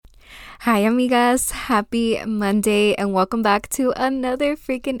Hi, amigas. Happy Monday, and welcome back to another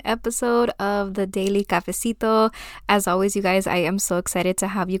freaking episode of the Daily Cafecito. As always, you guys, I am so excited to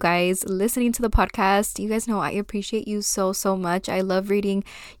have you guys listening to the podcast. You guys know I appreciate you so much. I love reading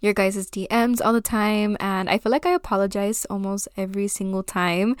your guys' DMs all the time, and I feel like I apologize almost every single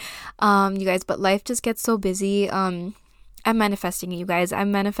time, you guys, but life just gets so busy. I'm manifesting it, you guys.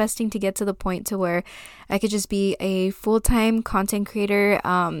 I'm manifesting to get to the point to where I could just be a full-time content creator.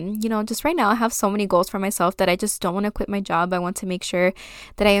 Just right now I have so many goals for myself that I just don't want to quit my job. I want to make sure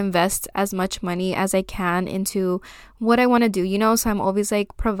that I invest as much money as I can into what I want to do, so I'm always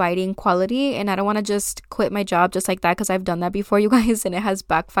like providing quality, and I don't want to just quit my job just like that, because I've done that before, you guys, and it has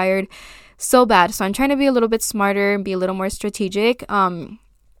backfired so bad. So I'm trying to be a little bit smarter and be a little more strategic. Oh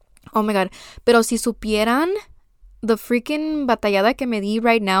my god, pero si supieran the freaking batallada que me di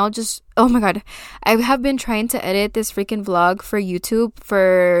right now, just oh my god, I have been trying to edit this freaking vlog for YouTube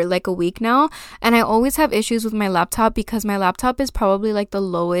for like a week now, and I always have issues with my laptop because my laptop is probably like the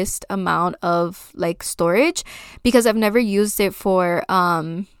lowest amount of like storage, because I've never used it for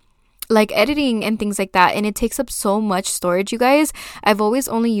like editing and things like that, and it takes up so much storage, you guys. I've always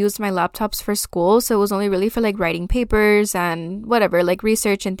only used my laptops for school, so it was only really for like writing papers and whatever, like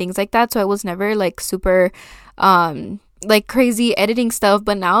research and things like that. So I was never like super like crazy editing stuff.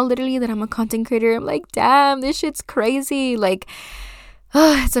 But now literally that I'm a content creator, I'm like, damn, this shit's crazy. Like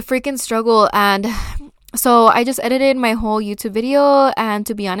it's a freaking struggle. And so I just edited my whole YouTube video, and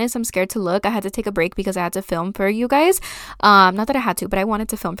to be honest, I'm scared to look. I had to take a break because I had to film for you guys. Not that I had to, but I wanted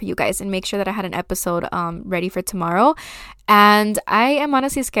to film for you guys and make sure that I had an episode ready for tomorrow. And I am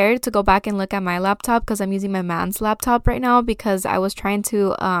honestly scared to go back and look at my laptop, because I'm using my man's laptop right now, because I was trying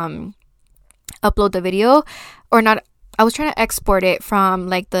to upload the video, or not, I was trying to export it from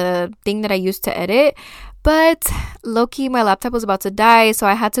like the thing that I used to edit, but low-key my laptop was about to die, so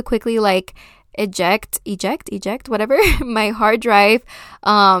I had to quickly like eject whatever my hard drive.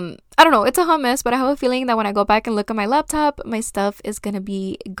 I don't know, it's a hot mess, but I have a feeling that when I go back and look at my laptop, my stuff is gonna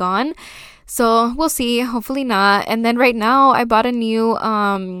be gone, so we'll see. Hopefully not. And then right now I bought a new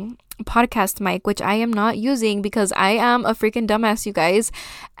podcast mic, which I am not using because I am a freaking dumbass, you guys,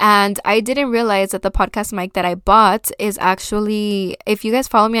 and I didn't realize that the podcast mic that I bought is actually, if you guys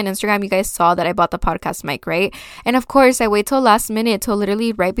follow me on Instagram, you guys saw that I bought the podcast mic, right? And of course I wait till last minute, till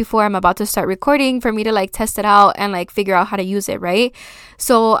literally right before I'm about to start recording, for me to like test it out and like figure out how to use it, right?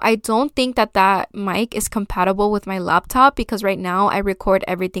 So I don't think that mic is compatible with my laptop, because right now I record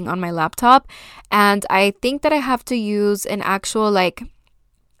everything on my laptop, and I think that I have to use an actual, like,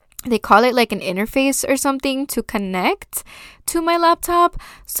 they call it like an interface or something to connect to my laptop.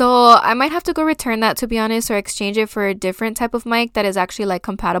 So I might have to go return that, to be honest, or exchange it for a different type of mic that is actually like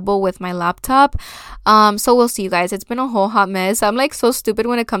compatible with my laptop. So we'll see, you guys. It's been a whole hot mess. I'm like so stupid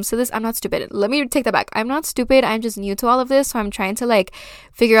when it comes to this. I'm not stupid. Let me take that back. I'm not stupid. I'm just new to all of this. So I'm trying to like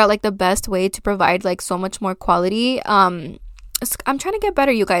figure out like the best way to provide like so much more quality. I'm trying to get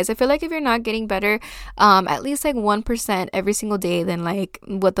better, you guys. I feel like if you're not getting better at least like 1% every single day, then like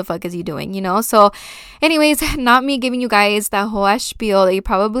what the fuck is you doing, So anyways, not me giving you guys that whole spiel that you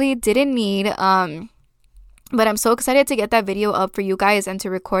probably didn't need. But I'm so excited to get that video up for you guys and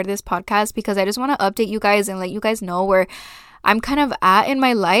to record this podcast, because I just want to update you guys and let you guys know where I'm kind of at in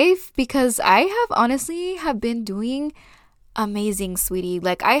my life, because I have honestly have been doing amazing, sweetie.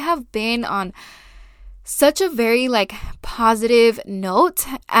 Like I have been on such a very like positive note,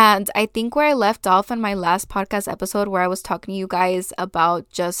 and I think where I left off on my last podcast episode, where I was talking to you guys about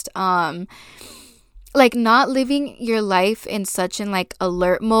just like not living your life in such an like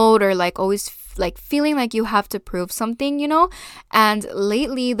alert mode, or like always like feeling like you have to prove something, and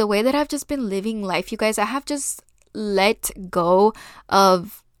lately the way that I've just been living life, you guys, I have just let go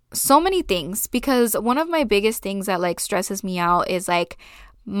of so many things, because one of my biggest things that like stresses me out is like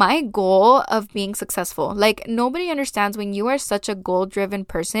my goal of being successful. Like nobody understands when you are such a goal-driven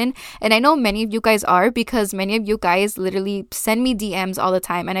person, and I know many of you guys are, because many of you guys literally send me DMs all the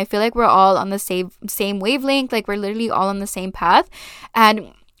time, and I feel like we're all on the same wavelength, like we're literally all on the same path,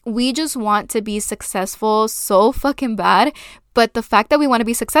 and we just want to be successful so fucking bad. But the fact that we want to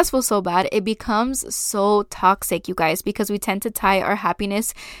be successful so bad, it becomes so toxic, you guys, because we tend to tie our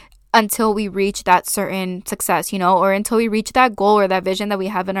happiness until we reach that certain success, or until we reach that goal or that vision that we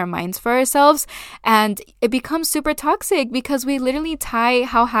have in our minds for ourselves. And it becomes super toxic, because we literally tie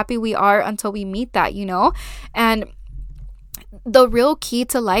how happy we are until we meet that, And the real key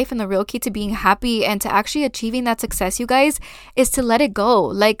to life and the real key to being happy and to actually achieving that success, you guys, is to let it go.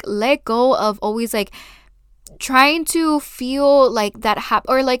 Like let go of always like trying to feel like that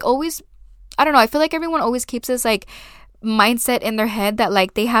or like always, I don't know, I feel like everyone always keeps this like mindset in their head that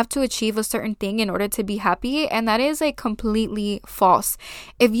like they have to achieve a certain thing in order to be happy, and that is like completely false.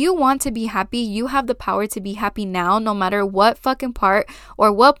 If you want to be happy, you have the power to be happy now, no matter what fucking part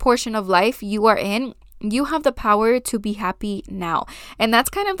or what portion of life you are in. You have the power to be happy now. And that's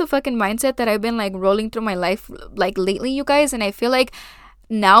kind of the fucking mindset that I've been like rolling through my life like lately, you guys. And I feel like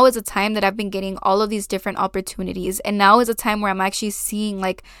now is a time that I've been getting all of these different opportunities, and now is a time where I'm actually seeing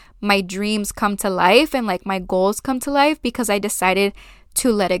like my dreams come to life and like my goals come to life because I decided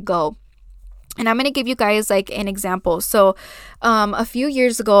to let it go. And I'm going to give you guys like an example. So a few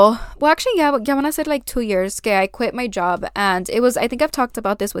years ago, well, actually, yeah, when I said like 2 years, okay, I quit my job, and it was, I think I've talked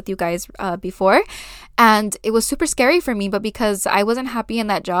about this with you guys before, and it was super scary for me, but because I wasn't happy in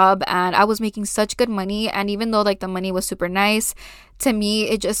that job and I was making such good money, and even though like the money was super nice, to me,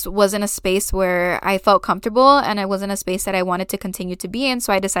 it just wasn't a space where I felt comfortable, and it wasn't a space that I wanted to continue to be in.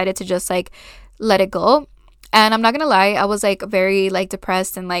 So I decided to just like let it go. And I'm not gonna lie, I was like very like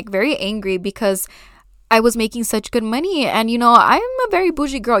depressed and like very angry because I was making such good money. And you know, I'm a very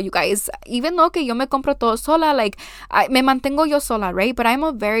bougie girl, you guys. Even though que yo me compro todo sola, like me mantengo yo sola, right? But I'm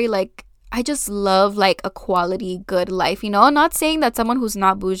a very like, I just love like a quality good life, you know? Not saying that someone who's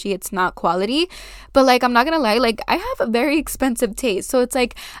not bougie, it's not quality, but like, I'm not gonna lie, like I have a very expensive taste. So it's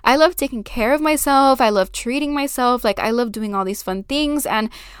like, I love taking care of myself. I love treating myself. Like I love doing all these fun things, and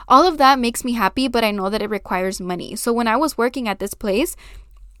all of that makes me happy, but I know that it requires money. So when I was working at this place,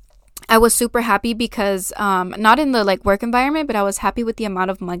 I was super happy because not in the like work environment, but I was happy with the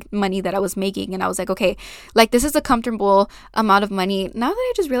amount of money that I was making. And I was like, okay, like this is a comfortable amount of money. Now that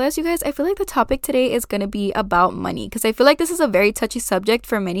I just realized, you guys, I feel like the topic today is going to be about money, because I feel like this is a very touchy subject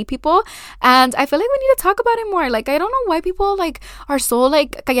for many people, and I feel like we need to talk about it more. Like I don't know why people like are so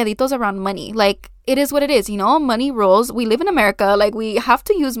like calladitos around money. Like it is what it is, you know, money rules. We live in America, like we have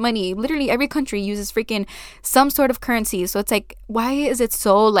to use money. Literally every country uses freaking some sort of currency. So it's like, why is it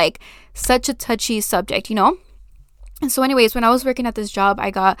so like such a touchy subject, you know? And so anyways, when I was working at this job, I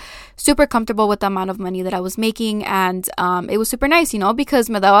got super comfortable with the amount of money that I was making, and it was super nice, you know, because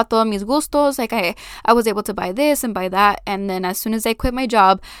me daba todos mis gustos. Like I was able to buy this and buy that. And then as soon as I quit my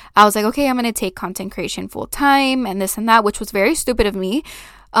job, I was like, okay, I'm going to take content creation full time and this and that, which was very stupid of me.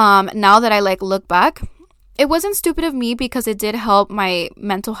 Now that I like look back, it wasn't stupid of me because it did help my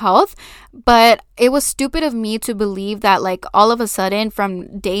mental health, but it was stupid of me to believe that like all of a sudden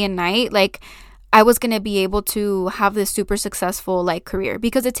from day and night, like I was going to be able to have this super successful like career,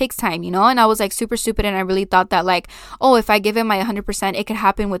 because it takes time, you know? And I was like super stupid, and I really thought that like, oh, if I give it my 100%, it could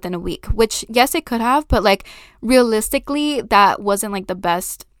happen within a week, which yes, it could have, but like realistically, that wasn't like the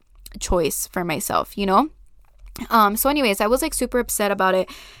best choice for myself, you know? So anyways, I was like super upset about it,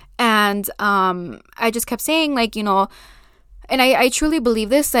 and I just kept saying like, you know, and I truly believe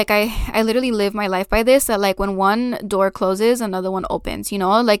this, like I literally live my life by this, that like when one door closes, another one opens, you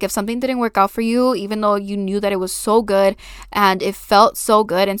know? Like if something didn't work out for you, even though you knew that it was so good and it felt so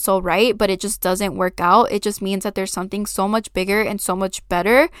good and so right, but it just doesn't work out, it just means that there's something so much bigger and so much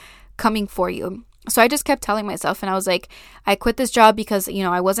better coming for you. So I just kept telling myself, and I was like, I quit this job because, you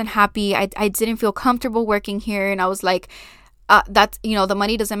know, I wasn't happy. I didn't feel comfortable working here. And I was like, that's, you know, the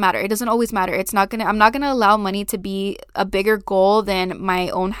money doesn't matter. It doesn't always matter. I'm not going to allow money to be a bigger goal than my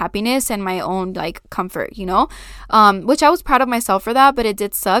own happiness and my own like comfort, you know, which I was proud of myself for that. But it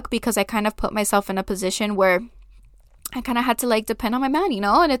did suck because I kind of put myself in a position where I kind of had to like depend on my man, you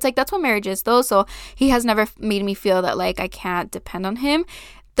know, and it's like, that's what marriage is though. So he has never made me feel that like I can't depend on him.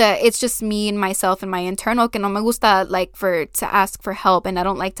 That it's just me and myself and my internal, que no me gusta like to ask for help, and I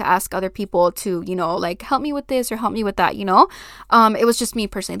don't like to ask other people to, you know, like help me with this or help me with that, you know. It was just me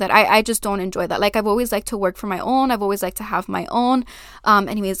personally that I just don't enjoy that. Like I've always liked to work for my own. I've always liked to have my own.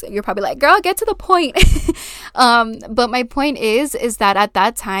 Anyways, you're probably like, girl, get to the point. But my point is that at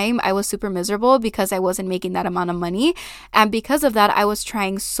that time I was super miserable because I wasn't making that amount of money, and because of that I was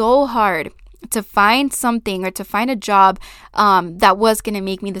trying so hard to find something or to find a job that was going to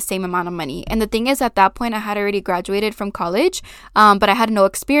make me the same amount of money. And the thing is, at that point I had already graduated from college, but I had no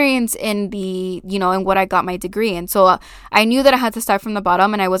experience in the, you know, in what I got my degree in. So I knew that I had to start from the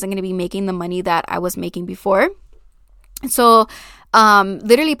bottom, and I wasn't going to be making the money that I was making before. So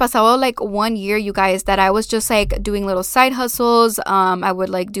literally pasaba like 1 year, you guys, that I was just like doing little side hustles. I would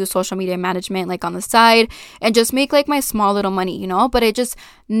like do social media management like on the side and just make like my small little money, you know, but it just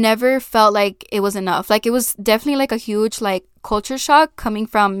never felt like it was enough. Like it was definitely like a huge like culture shock coming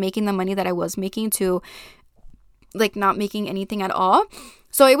from making the money that I was making to like not making anything at all.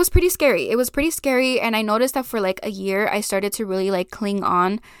 So it was pretty scary. And I noticed that for like a year I started to really like cling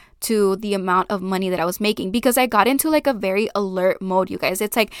on to the amount of money that I was making, because I got into like a very alert mode, you guys.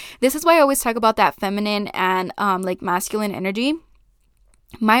 It's like, this is why I always talk about that feminine and like masculine energy.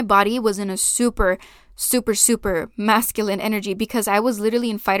 My body was in a super masculine energy, because I was literally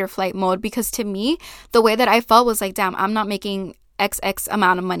in fight or flight mode. Because to me, the way that I felt was like, damn, I'm not making XX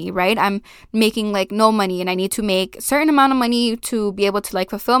amount of money, right? I'm making like no money, and I need to make a certain amount of money to be able to like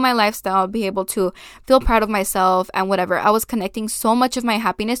fulfill my lifestyle, be able to feel proud of myself and whatever. I was connecting so much of my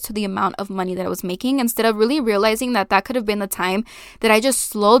happiness to the amount of money that I was making, instead of really realizing that that could have been the time that I just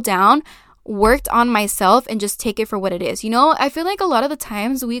slowed down, worked on myself, and just take it for what it is. You know, I feel like a lot of the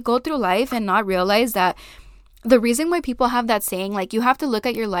times we go through life and not realize that the reason why people have that saying, like, you have to look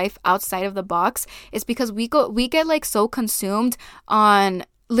at your life outside of the box, is because we get like so consumed on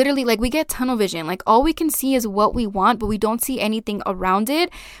literally, like, we get tunnel vision. Like, all we can see is what we want, but we don't see anything around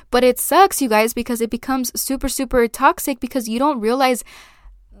it. But it sucks, you guys, because it becomes super toxic, because you don't realize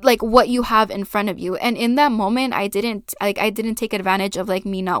like what you have in front of you. And in that moment, I didn't take advantage of like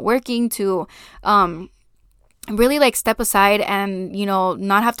me not working to really like step aside and, you know,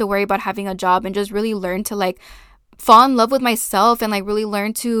 not have to worry about having a job, and just really learn to like fall in love with myself, and like really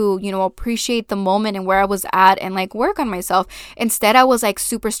learn to, you know, appreciate the moment and where I was at, and like work on myself. Instead, I was like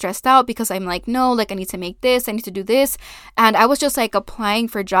super stressed out, because I'm like, no, like I need to make this, I need to do this. And I was just like applying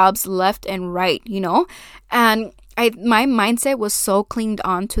for jobs left and right, you know, and my mindset was so clinged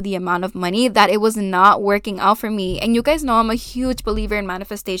on to the amount of money that it was not working out for me. And you guys know I'm a huge believer in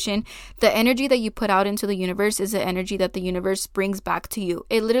manifestation. The energy that you put out into the universe is the energy that the universe brings back to you.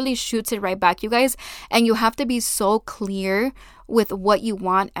 It literally shoots it right back, you guys. And you have to be so clear with what you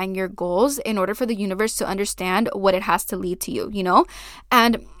want and your goals in order for the universe to understand what it has to lead to you, you know?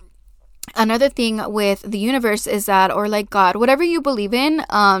 And another thing with the universe is that, or like God, whatever you believe in,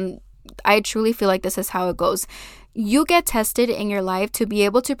 I truly feel like this is how it goes. You get tested in your life to be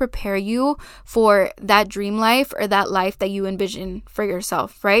able to prepare you for that dream life, or that life that you envision for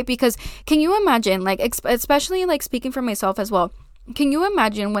yourself, right? Because can you imagine, like, especially like speaking for myself as well, can you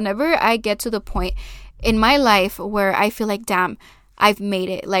imagine whenever I get to the point in my life where I feel like, damn, I've made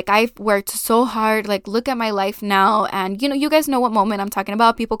it, like I've worked so hard, like look at my life now. And you know, you guys know what moment I'm talking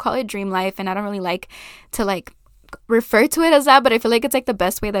about. People call it dream life, and I don't really like to like refer to it as that, but I feel like it's like the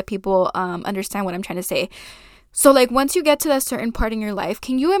best way that people understand what I'm trying to say. So like once you get to that certain part in your life,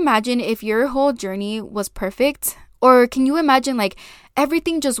 can you imagine if your whole journey was perfect? Or can you imagine like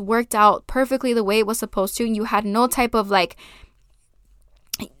everything just worked out perfectly the way it was supposed to, and you had no type of like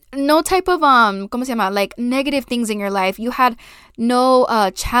 ¿cómo se llama? Like negative things in your life. You had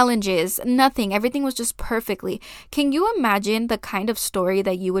no challenges, nothing. Everything was just perfectly. Can you imagine the kind of story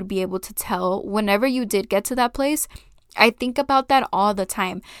that you would be able to tell whenever you did get to that place? I think about that all the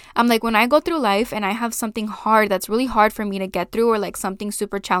time. I'm like, when I go through life and I have something hard that's really hard for me to get through, or like something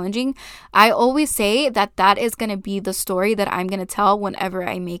super challenging, I always say that that is going to be the story that I'm going to tell whenever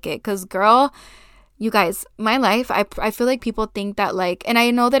I make it. Because girl, you guys, my life, I feel like people think that like, and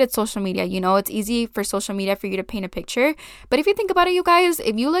I know that it's social media, you know, it's easy for social media for you to paint a picture. But if you think about it, you guys,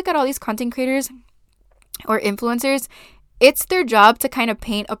 if you look at all these content creators or influencers, it's their job to kind of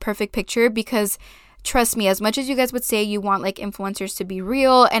paint a perfect picture. Because trust me, as much as you guys would say you want like influencers to be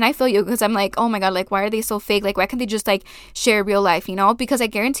real, and I feel you, because I'm like, oh my god, like why are they so fake? Like why can't they just like share real life, you know? Because I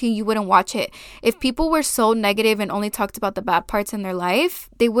guarantee you wouldn't watch it. If people were so negative and only talked about the bad parts in their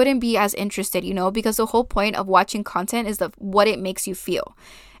life, they wouldn't be as interested, you know? Because the whole point of watching content is what it makes you feel.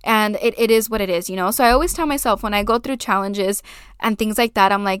 And it is what it is, you know? So I always tell myself when I go through challenges and things like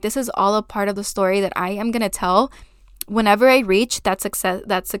that, I'm like, this is all a part of the story that I am gonna tell whenever I reach that success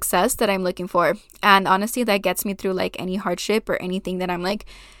that I'm looking for. And honestly, that gets me through like any hardship or anything that I'm like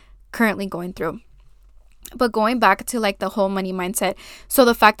currently going through. But going back to like the whole money mindset. So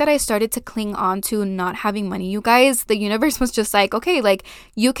the fact that I started to cling on to not having money, you guys, the universe was just like, okay, like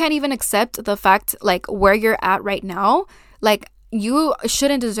you can't even accept the fact like where you're at right now. Like you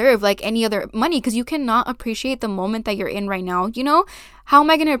shouldn't deserve like any other money, because you cannot appreciate the moment that you're in right now. You know, how am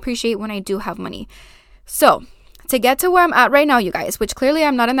I going to appreciate when I do have money? So to get to where I'm at right now, you guys, which clearly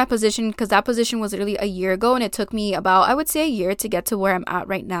I'm not in that position, because that position was literally a year ago, and it took me about, I would say, a year to get to where I'm at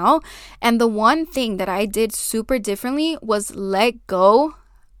right now. And the one thing that I did super differently was let go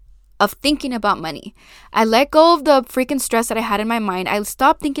of thinking about money. I let go of the freaking stress that I had in my mind. I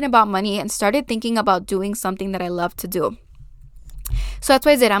stopped thinking about money and started thinking about doing something that I love to do. So that's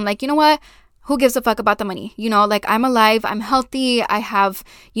what I did. I'm like, you know what? Who gives a fuck about the money? You know, like I'm alive, I'm healthy, I have,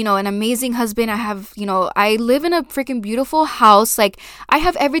 you know, an amazing husband, I have, you know, I live in a freaking beautiful house, like I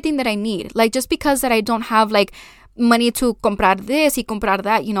have everything that I need. Like just because that I don't have like money to comprar this y comprar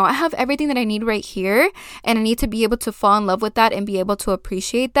that. You know, I have everything that I need right here, and I need to be able to fall in love with that and be able to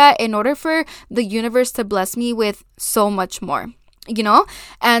appreciate that in order for the universe to bless me with so much more, you know?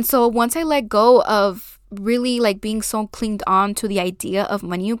 And so once I let go of really like being so clinged on to the idea of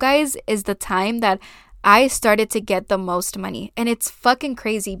money, you guys, is the time that I started to get the most money. And it's fucking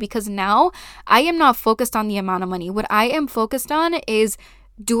crazy because now I am not focused on the amount of money. What I am focused on is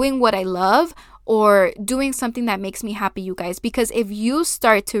doing what I love or doing something that makes me happy, you guys. Because if you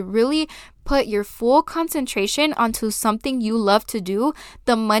start to really put your full concentration onto something you love to do,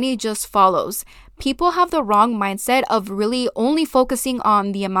 the money just follows. People have the wrong mindset of really only focusing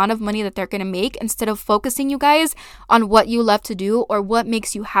on the amount of money that they're going to make instead of focusing, you guys, on what you love to do or what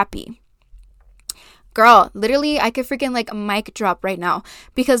makes you happy. Girl, literally, I could freaking like mic drop right now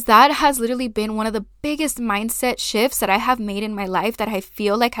because that has literally been one of the biggest mindset shifts that I have made in my life that I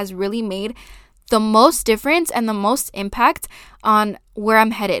feel like has really made the most difference and the most impact on where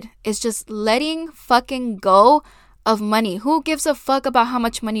I'm headed. Is just letting fucking go of money. Who gives a fuck about how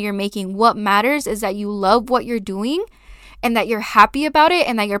much money you're making? What matters is that you love what you're doing and that you're happy about it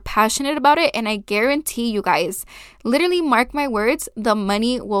and that you're passionate about it. And I guarantee you guys, literally mark my words, the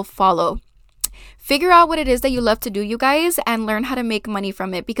money will follow. Figure out what it is that you love to do, you guys, and learn how to make money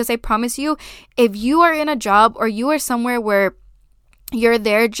from it. Because I promise you, if you are in a job or you are somewhere where you're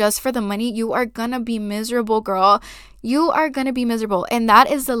there just for the money, you are gonna be miserable, girl. You are gonna be miserable. And that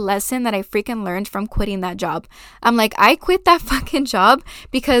is the lesson that I freaking learned from quitting that job. I'm like, I quit that fucking job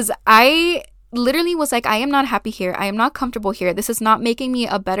because I literally was like, I am not happy here. I am not comfortable here. This is not making me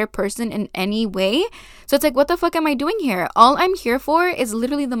a better person in any way. So it's like, what the fuck am I doing here? All I'm here for is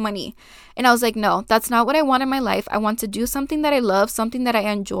literally the money. And I was like, no, that's not what I want in my life. I want to do something that I love, something that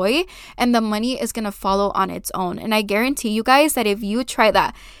I enjoy, and the money is going to follow on its own. And I guarantee you guys that if you try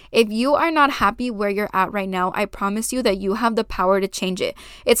that, if you are not happy where you're at right now, I promise you that you have the power to change it.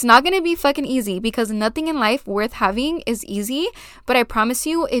 It's not going to be fucking easy because nothing in life worth having is easy. But I promise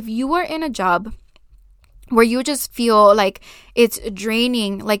you, if you are in a job where you just feel like it's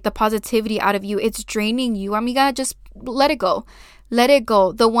draining, like the positivity out of you, it's draining you, amiga, just let it go. Let it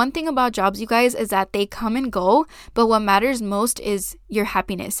go. The one thing about jobs, you guys, is that they come and go, but what matters most is your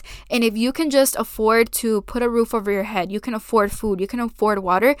happiness. And if you can just afford to put a roof over your head, you can afford food, you can afford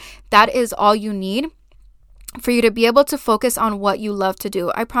water, that is all you need for you to be able to focus on what you love to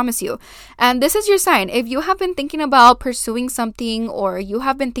do. I promise you. And this is your sign. If you have been thinking about pursuing something, or you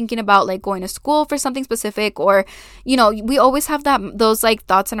have been thinking about like going to school for something specific, or, you know, we always have those like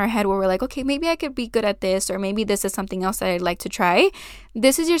thoughts in our head where we're like, okay, maybe I could be good at this, or maybe this is something else that I'd like to try.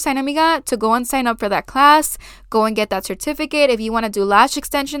 This is your sign, amiga, to go and sign up for that class. Go and get that certificate. If you want to do lash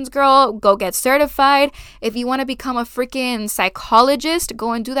extensions, girl, go get certified. If you want to become a freaking psychologist,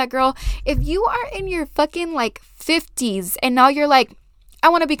 go and do that, girl. If you are in your fucking like 50s and now you're like, I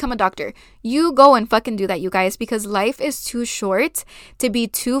want to become a doctor, you go and fucking do that, you guys, because life is too short to be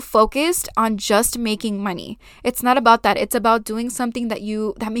too focused on just making money. It's not about that. It's about doing something that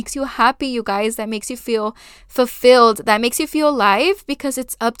makes you happy, you guys, that makes you feel fulfilled, that makes you feel alive, because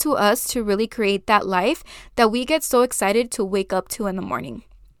it's up to us to really create that life that we get so excited to wake up to in the morning.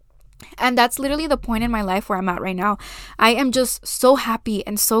 And that's literally the point in my life where I'm at right now. I am just so happy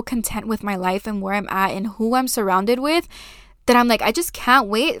and so content with my life and where I'm at and who I'm surrounded with, that I'm like, I just can't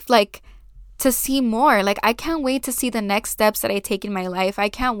wait like to see more. Like, I can't wait to see the next steps that I take in my life. I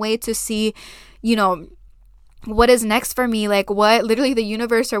can't wait to see, you know, what is next for me, like what literally the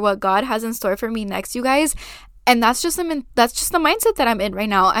universe or what God has in store for me next, you guys. And that's just the mindset that I'm in right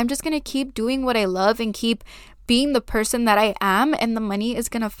now. I'm just going to keep doing what I love and keep being the person that I am, and the money is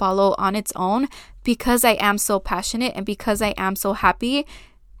going to follow on its own because I am so passionate and because I am so happy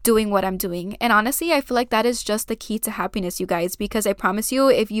doing what I'm doing. And honestly, I feel like that is just the key to happiness, you guys, because I promise you,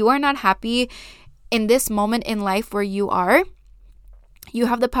 if you are not happy in this moment in life where you are, you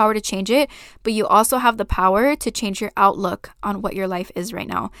have the power to change it, but you also have the power to change your outlook on what your life is right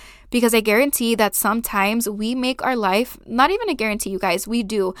now. Because I guarantee that sometimes we make our life, not even a guarantee, you guys,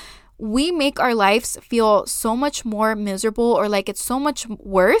 we make our lives feel so much more miserable, or like it's so much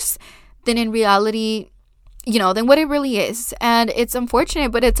worse than in reality, you know, than what it really is. And it's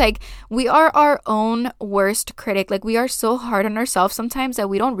unfortunate, but it's like we are our own worst critic. Like, we are so hard on ourselves sometimes that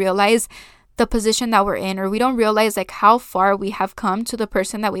we don't realize the position that we're in, or we don't realize like how far we have come to the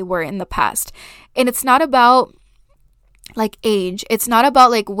person that we were in the past. And it's not about like age. It's not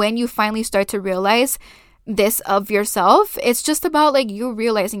about like when you finally start to realize this of yourself. It's just about like you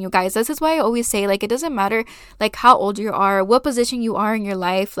realizing, you guys. This is why I always say, like, it doesn't matter like how old you are, what position you are in your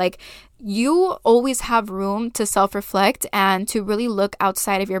life. Like, you always have room to self-reflect and to really look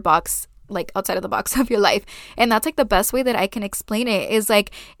outside of your box. like outside of the box of your life. And that's like the best way that I can explain it is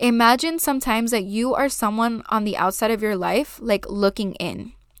like, imagine sometimes that you are someone on the outside of your life, like looking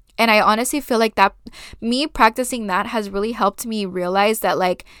in. And I honestly feel like that me practicing that has really helped me realize that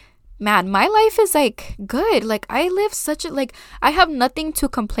like, man, my life is like good. Like I live such a, like I have nothing to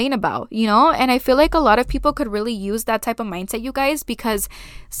complain about, you know? And I feel like a lot of people could really use that type of mindset, you guys, because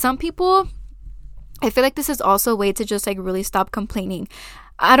some people, I feel like this is also a way to just like really stop complaining.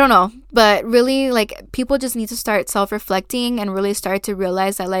 I don't know, but really like people just need to start self-reflecting and really start to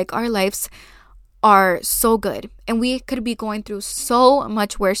realize that like our lives are so good and we could be going through so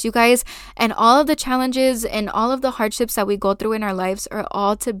much worse, you guys, and all of the challenges and all of the hardships that we go through in our lives are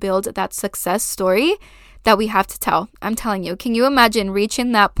all to build that success story that we have to tell. I'm telling you, can you imagine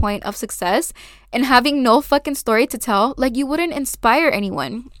reaching that point of success and having no fucking story to tell? Like you wouldn't inspire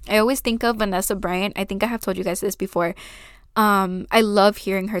anyone. I always think of Vanessa Bryant. I think I have told you guys this before. I love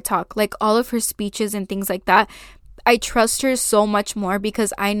hearing her talk, like all of her speeches and things like that. I trust her so much more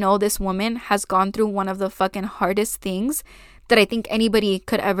because I know this woman has gone through one of the fucking hardest things that I think anybody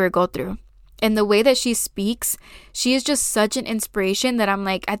could ever go through. And the way that she speaks, she is just such an inspiration that I'm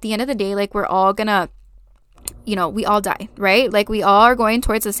like, at the end of the day, like we're all gonna, you know, we all die, right? Like we all are going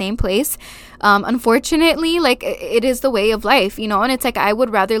towards the same place. Unfortunately, like it is the way of life, you know, and it's like I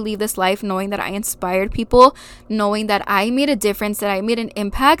would rather leave this life knowing that I inspired people, knowing that I made a difference, that I made an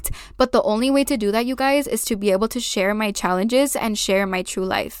impact. But the only way to do that, you guys, is to be able to share my challenges and share my true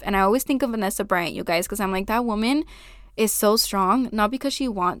life. And I always think of Vanessa Bryant, you guys, because I'm like, that woman is so strong, not because she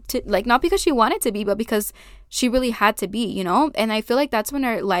wanted to be, but because she really had to be, you know. And I feel like that's when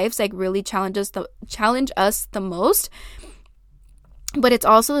our lives like really challenge us the most. But it's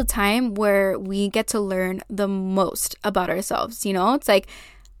also the time where we get to learn the most about ourselves, you know. It's like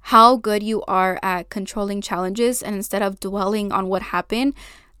how good you are at controlling challenges, and instead of dwelling on what happened,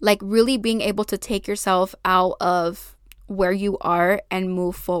 like really being able to take yourself out of where you are and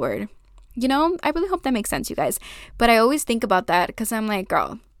move forward. You know, I really hope that makes sense, you guys. But I always think about that because I'm like,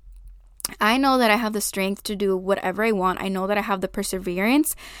 girl, I know that I have the strength to do whatever I want. I know that I have the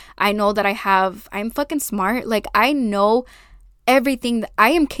perseverance. I know that I'm fucking smart. Like, I know everything that I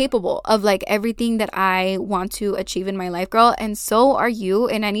am capable of, like everything that I want to achieve in my life, girl. And so are you.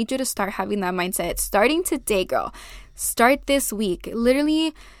 And I need you to start having that mindset starting today, girl. Start this week.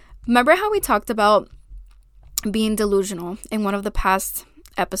 Literally, remember how we talked about being delusional in one of the past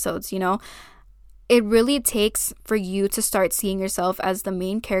episodes, you know? It really takes for you to start seeing yourself as the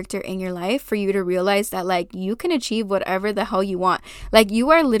main character in your life, for you to realize that like you can achieve whatever the hell you want. Like you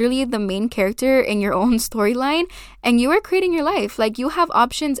are literally the main character in your own storyline, and you are creating your life. Like you have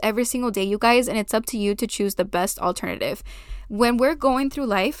options every single day, you guys, and it's up to you to choose the best alternative. When we're going through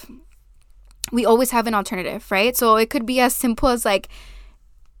life, we always have an alternative, right? So it could be as simple as like,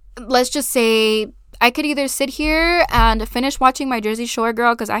 let's just say I could either sit here and finish watching my Jersey Shore,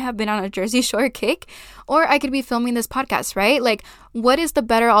 girl, because I have been on a Jersey Shore kick, or I could be filming this podcast, right? Like, what is the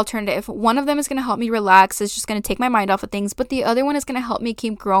better alternative? One of them is going to help me relax. It's just going to take my mind off of things. But the other one is going to help me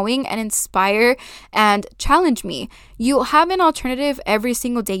keep growing and inspire and challenge me. You have an alternative every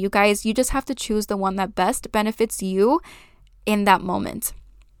single day, you guys. You just have to choose the one that best benefits you in that moment.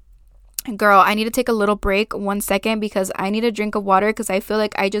 Girl, I need to take a little break 1 second because I need a drink of water because I feel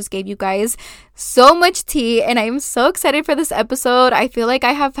like I just gave you guys so much tea and I'm so excited for this episode. I feel like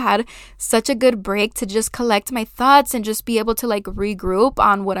I have had such a good break to just collect my thoughts and just be able to like regroup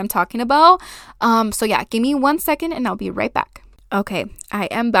on what I'm talking about. So yeah, give me 1 second and I'll be right back. Okay, I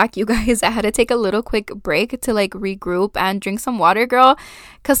am back, you guys. I had to take a little quick break to like regroup and drink some water, girl.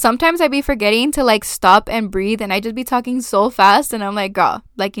 Because sometimes I be forgetting to like stop and breathe and I just be talking so fast. And I'm like, girl,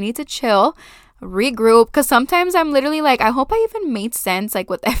 like you need to chill, regroup. Because sometimes I'm literally like, I hope I even made sense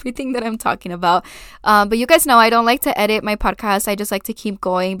like with everything that I'm talking about. But you guys know I don't like to edit my podcast. I just like to keep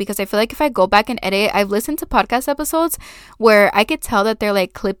going because I feel like if I go back and edit, I've listened to podcast episodes where I could tell that they're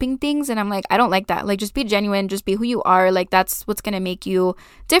like clipping things and I'm like, I don't like that. Like just be genuine, just be who you are. Like that's what's gonna make you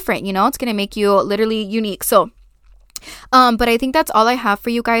different, you know? It's gonna make you literally unique. So but I think that's all I have for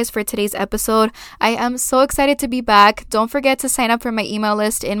you guys for today's episode. I am so excited to be back. Don't forget to sign up for my email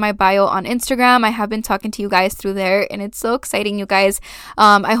list in my bio on Instagram. I have been talking to you guys through there and it's so exciting, you guys.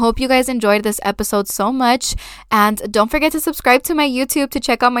 I hope you guys enjoyed this episode so much, and don't forget to subscribe to my YouTube to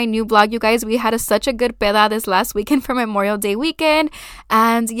check out my new vlog, you guys. We had such a good peda this last weekend for Memorial Day weekend,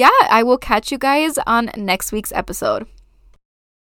 and yeah, I will catch you guys on next week's episode.